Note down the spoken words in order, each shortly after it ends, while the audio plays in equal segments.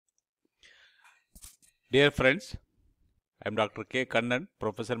Dear friends, I am Dr. K. Kannan,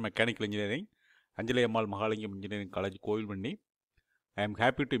 Professor Mechanical Engineering, Anjali Ammal Mahalingam Engineering College, Kovilmandi. I am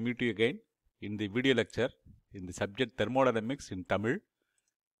happy to meet you again in the video lecture in the subject Thermodynamics in Tamil.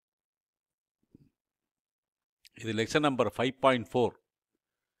 This is lecture number 5.4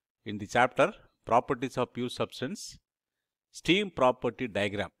 in the chapter Properties of Pure Substance, Steam Property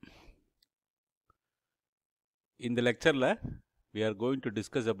Diagram. In the lecture, we are going to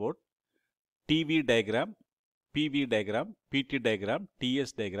discuss about TV diagram, PV diagram, PT diagram,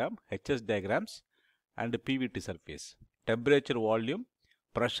 TS diagram, HS diagrams and PVT surface. Temperature volume,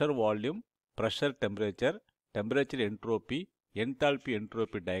 pressure temperature, temperature entropy, enthalpy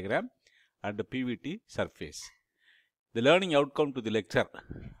entropy diagram and PVT surface. The learning outcome to the lecture.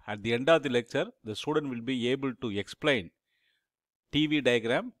 At the end of the lecture, the student will be able to explain TV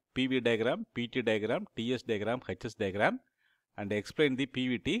diagram, PV diagram, PT diagram, TS diagram, HS diagram and explain the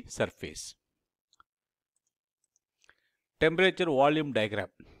PVT surface. Temperature volume diagram.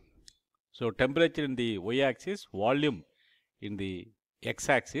 So temperature in the y-axis, volume in the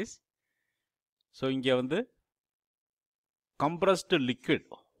x-axis. So inge vandu compressed liquid,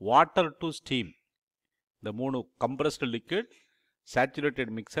 water to steam. The moonu compressed liquid,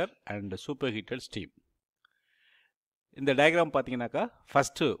 saturated mixer and superheated steam. In the diagram pathinganaka,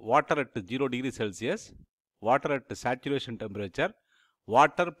 first water at 0 degree Celsius, water at saturation temperature,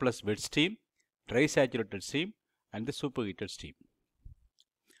 water plus wet steam, dry saturated steam and the superheated steam.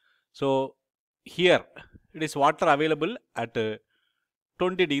 So here it is water available at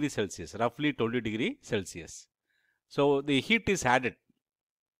 20 degree Celsius, roughly 20 degree Celsius. So the heat is added.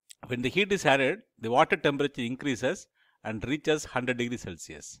 When the heat is added, the water temperature increases and reaches 100 degree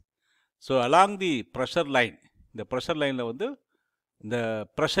Celsius. So along the pressure line, the pressure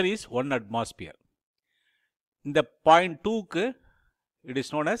is 1 atmosphere. In the point 2, it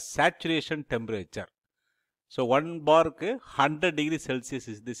is known as saturation temperature. So 1 bar 100 degree Celsius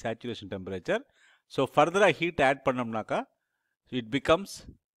is the saturation temperature. So further heat add pannamnaka, it becomes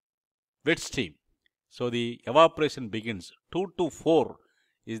wet steam. So the evaporation begins. 2 to 4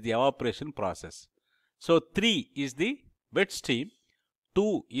 is the evaporation process. So 3 is the wet steam,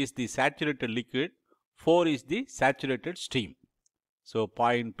 2 is the saturated liquid, 4 is the saturated steam. So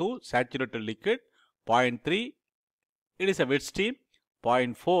point 2 saturated liquid, point 3 it is a wet steam,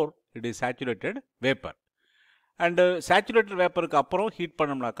 point 4 it is saturated vapor. And saturated vapor ku appuram heat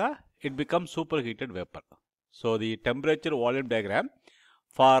pannamnaka, it becomes superheated vapor. So the temperature volume diagram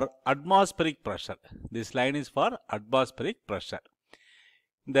for atmospheric pressure. This line is for atmospheric pressure.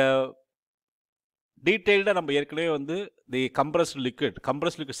 The detailed நம்ம ஏற்கனவே வந்து the compressed liquid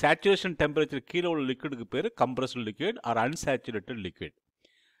saturation temperature கீழ உள்ள liquidக்கு பேரு compressed liquid or unsaturated liquid.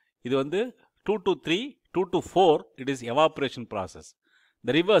 இது வந்து 2 to 3, 2 to 4 it is evaporation process.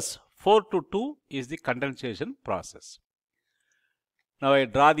 The reverse 4 to 2 is the condensation process. Now I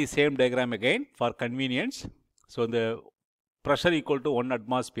draw the same diagram again for convenience. So the pressure equal to 1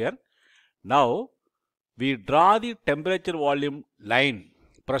 atmosphere. Now we draw the temperature volume line,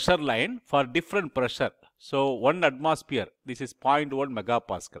 pressure line for different pressure. So 1 atmosphere, this is 0.1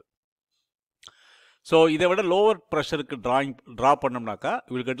 megapascal. So இதை விட lower pressure க்கு draw பண்ணோம்னாக்கா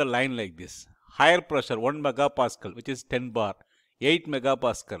you will get a line like this. Higher pressure 1 megapascal which is 10 bar, 8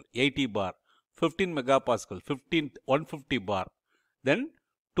 megapascal 80 bar, 15 megapascal 150 bar, then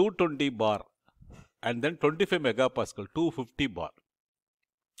 220 bar and then 25 megapascal 250 bar.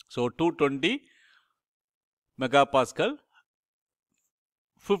 So 220 megapascal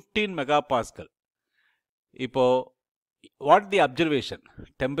 15 megapascal. இப்போ what the observation?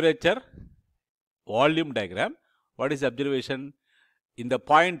 Temperature volume diagram. What is observation? In the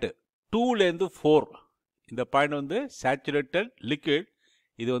point 2 லேந்து 4 இந்த point வந்து saturated liquid,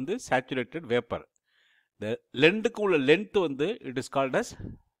 இது வந்து saturated vapor. The length உள்ள length வந்து it is called as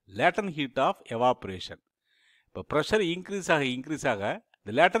latent heat of evaporation. இப்போ pressure increase ஆக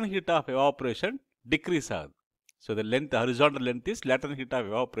the latent heat of evaporation decrease ஆகுது. So the length, horizontal length is latent heat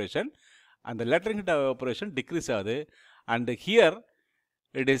of evaporation and the latent heat of evaporation decrease ஆகுது and here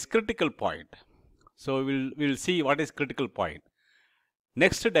it is critical point. So we'll see what is critical point.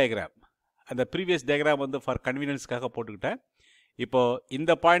 Next diagram. அந்த previous diagram வந்து for convenience காக போட்டுக்கிட்டேன். இப்போ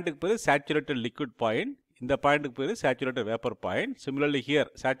இந்த பாயிண்ட்டுக்கு பேரு saturated liquid point, இந்த பாயிண்ட்டுக்கு பேரு saturated vapor point. Similarly here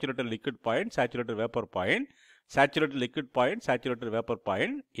saturated liquid point, saturated vapor point, saturated liquid point, saturated vapor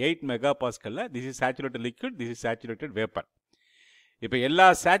point. 8 megapascal this is saturated liquid, this is saturated vapor. இப்போ எல்லா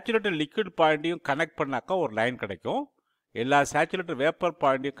saturated liquid பாயிண்ட்டையும் கனெக்ட் பண்ணாக்கா ஒரு line கிடைக்கும். எல்லா saturated vapor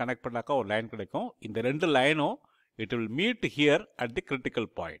பாயிண்ட்டையும் connect பண்ணாக்கா ஒரு line கிடைக்கும். இந்த ரெண்டு லைனும் it will meet here at the critical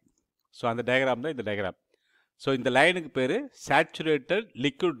point. So அந்த diagram தான் இந்த diagram. So இந்த லைனுக்கு பேரு saturated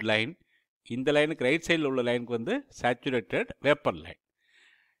liquid line, இந்த லைனுக்கு ரைட் சைடில் உள்ள லைனுக்கு வந்து சேச்சுரேட்டட் வேப்பர் லைன்.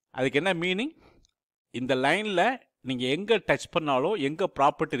 அதுக்கு என்ன மீனிங்? இந்த லைனில் நீங்கள் எங்கே டச் பண்ணாலும், எங்கே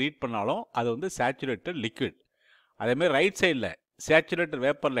ப்ராப்பர்ட்டி ரீட் பண்ணாலும் அது வந்து சேச்சுரேட்டட் லிக்விட். அதேமாதிரி ரைட் சைடில் சேச்சுரேட்டட்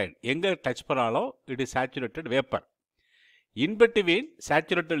வேப்பர் லைன் எங்கே டச் பண்ணாலும் it is saturated vapour. In between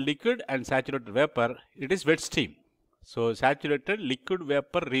saturated liquid and saturated vapor, it is wet stream. So saturated liquid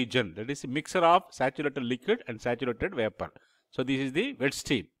vapor region, that is a mixture of saturated liquid and saturated vapor. So this is the wet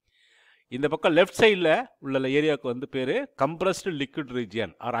stream. இந்த பக்கம் left சைடில் உள்ள ஏரியாவுக்கு வந்து பேர் compressed liquid region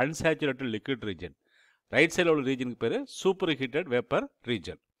or unsaturated liquid region. Right சைடில் உள்ள ரீஜனுக்கு பேர் சூப்பர் ஹீட்டட் வேப்பர்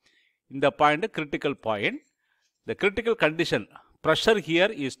region. இந்த point critical point. The critical condition, pressure here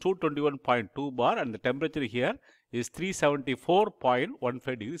is 221.2 bar and the temperature here is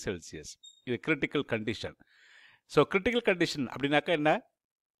 374.15 degrees Celsius. இது critical condition. So critical condition அப்படின்னாக்கா என்ன?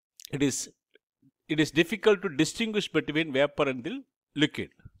 It is difficult to distinguish between vapor and the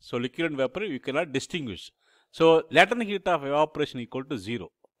liquid. So liquid and vapor you cannot distinguish. So latent heat of evaporation equal to 0.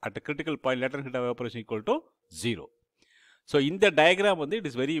 At a critical point latent heat of evaporation equal to 0. So in the diagram வந்து it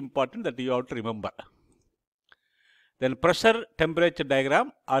is very important that you have to remember. Then pressure temperature diagram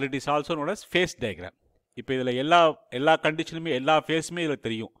or it is also known as phase diagram. இப்போ இதில் எல்லா கண்டிஷனுமே எல்லா ஃபேஸுமே இதில்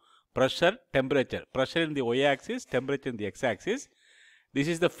தெரியும். Pressure, temperature, pressure in the Y axis, temperature in the X axis. This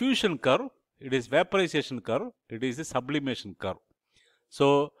is the fusion curve, it is vaporisation curve, it is the sublimation curve. So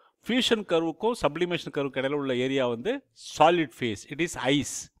fusion கர்வுக்கும் sublimation கர்வுக்கு இடையில உள்ள area வந்து solid face, it his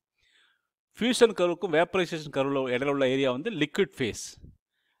eyes. Fusion கர்வுக்கும் vaporisation கர்வில் இடையில உள்ள area வந்து liquid face.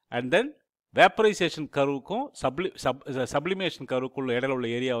 And then vaporisation கர்வுக்கும் sublimation கர்வுக்குள்ள இடையில உள்ள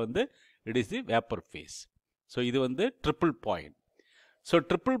area வந்து it is the vapor phase. So இது வந்து triple point. So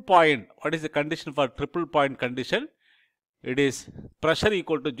triple point, what is the condition for triple point condition? It is pressure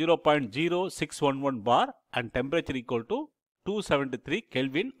equal to 0.0611 bar and temperature equal to 273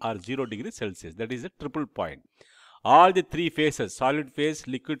 Kelvin or 0 degrees Celsius. That is the triple point. All the three phases, solid phase,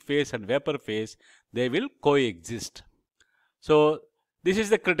 liquid phase and vapor phase, they will coexist. So this is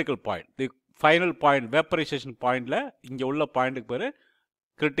the critical point. The final point, vaporization point la inge ulla point ku peru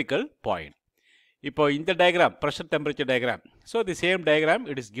critical point. இப்போ இந்த diagram, pressure temperature diagram. So the same diagram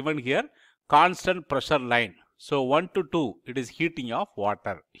it is given here, constant pressure line. So 1 to 2 it is heating of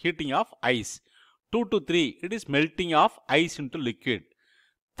water, heating of ice. 2 to 3 it is melting of ice into liquid.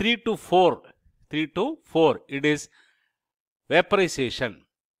 3 to 4 it is vaporization.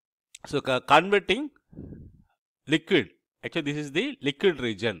 So converting liquid, actually this is the liquid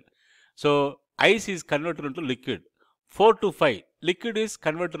region. So ice is converted into liquid. 4 to 5 liquid is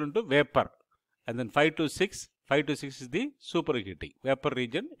converted into vapor, and then 5 to 6 is the superheating vapor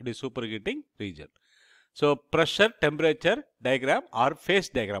region, it is superheating region. So pressure temperature diagram or phase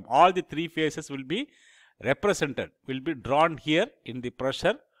diagram, all the three phases will be represented, will be drawn here in the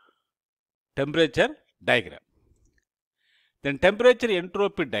pressure temperature diagram. Then temperature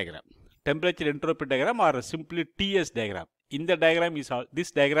entropy diagram or simply TS diagram. In the diagram is this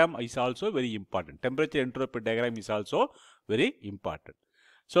diagram is also very important. Temperature entropy diagram is also very important.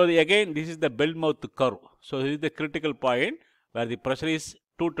 So again this is the bell mouth curve. So this is the critical point where the pressure is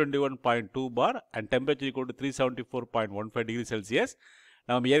 221.2 bar and temperature equal to 374.15 degrees Celsius.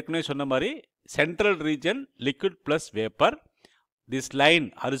 நாம் ஏற்கனவே சொன்ன மாதிரி central region liquid plus vapor. This line,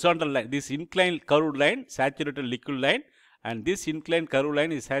 horizontal line, this inclined curved line, saturated liquid line, and this inclined curved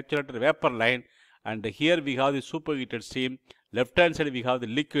line is saturated vapor line. And here we have the superheated stream, left hand side we have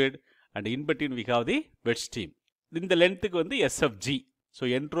the liquid, and in between we have the wet stream. In the length ku vandu SFG. So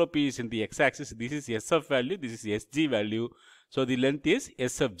entropy is in the x axis, this is SF value, this is SG value. So the length is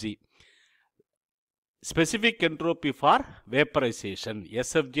SFG. Specific entropy for vaporization,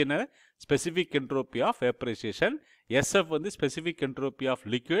 SFG na specific entropy of vaporization, SF vandu specific entropy of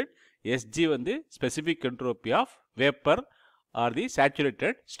liquid, SG vandu specific entropy of vapor or the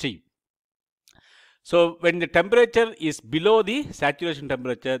saturated stream. So when the temperature is below the saturation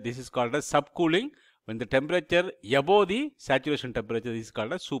temperature, this is called as subcooling. When the temperature above the saturation temperature, this is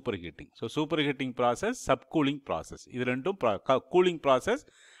called as superheating. So superheating process, subcooling process. This is cooling process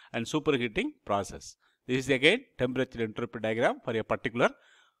and superheating process. This is again temperature entropy diagram for a particular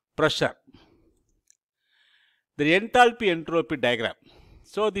pressure. The enthalpy entropy diagram.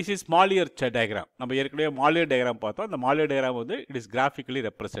 So this is Mollier diagram. நம்ம ஏற்கனவே Mollier diagram பார்த்தோம். அந்த Mollier diagram வந்து it is graphically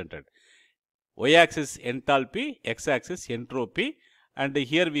represented. Y-axis enthalpy, x-axis entropy, and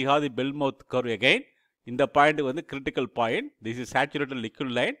here we have the bell mouth curve again. In the point வந்து critical point, this is saturated liquid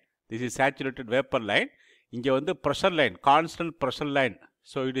line, this is saturated vapor line. இங்க வந்து pressure line, constant pressure line.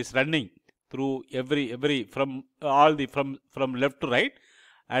 So it is running through every from all the from left to right,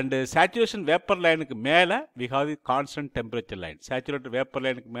 and saturation vapor line க்கு மேல we have the constant temperature line. Saturated vapor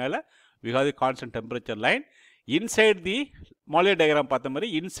line க்கு மேல we have the constant temperature line. Inside the Mollier diagram பார்த்த மாதிரி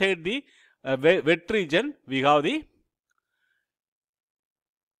inside the wet region we have the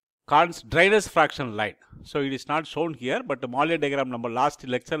dryness fraction line. So it is not shown here, but Mollier diagram நம்ம last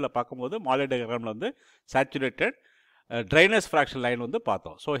lectureல பார்க்கும்போது Mollier diagramல வந்து saturated dryness fraction line வந்து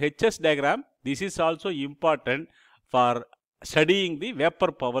பார்த்தோம். So HS diagram, this is also important for studying the vapor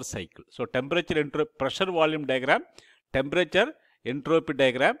power cycle. So temperature pressure volume diagram, temperature entropy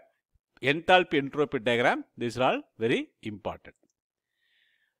diagram, enthalpy entropy diagram, these are all very important.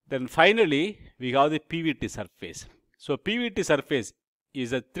 Then finally we have the PVT surface. So PVT surface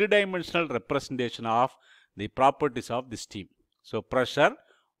is a three-dimensional representation of the properties of the steam. So pressure,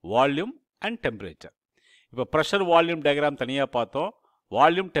 volume and temperature. இப்போ pressure volume diagram தனியாக பார்த்தோம்,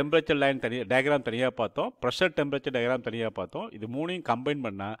 volume temperature line diagram தனியாக பார்த்தோம், pressure temperature diagram தனியாக பார்த்தோம். இது மூணையும் combine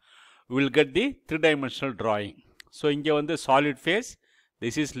பண்ணால் we will get the three-dimensional drawing. So இங்கே வந்து solid phase,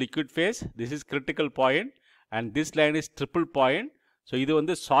 this is liquid phase, this is critical point and this line is triple point. So இது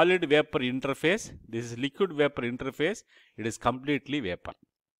வந்து solid vapor interface, this is liquid vapor interface, it is completely vapor.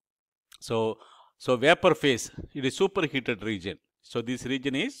 So vapor phase, it is superheated region. So this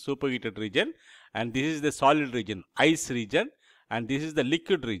region is superheated region and this is the solid region, ice region, and this is the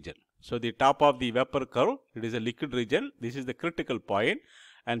liquid region. So the top of the vapor curve, it is a liquid region, this is the critical point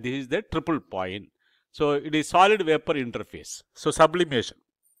and this is the triple point. So it is solid vapor interface. So sublimation.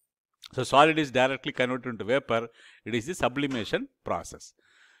 So solid is directly converted into vapor, it is the sublimation process.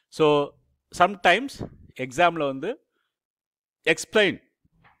 So sometimes examல வந்து explain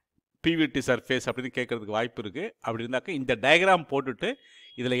PVT surface அப்படின்னு கேட்கறதுக்கு வாய்ப்பு இருக்கு. அப்படி இருந்தாக்க இந்த diagram போட்டுட்டு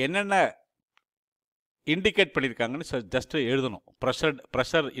இதில் என்னென்ன இண்டிகேட் பண்ணியிருக்காங்கன்னு ஜஸ்ட் எழுதணும்.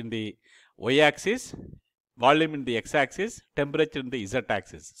 Pressure in the Y axis, volume in the x axis, temperature in the z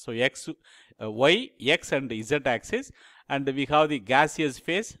axis. So y, x and z axis, and we have the gaseous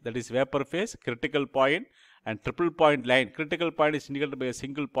phase, that is vapor phase, critical point and triple point line. Critical point is indicated by a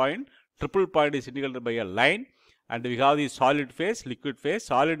single point, triple point is indicated by a line, and we have the solid phase, liquid phase,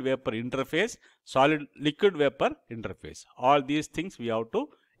 solid vapor interface, solid liquid vapor interface. All these things we have to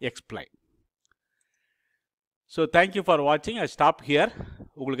explain. So thank you for watching. I stop here.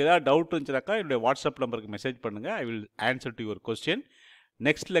 உங்களுக்கு ஏதாவது doubt இருந்துச்சுனாக்கா என்னுடைய WhatsApp நம்பருக்கு message பண்ணுங்கள். I will answer to your question.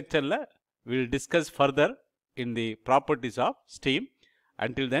 Next lectureல we will discuss further in the properties of steam.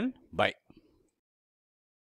 Until then, bye.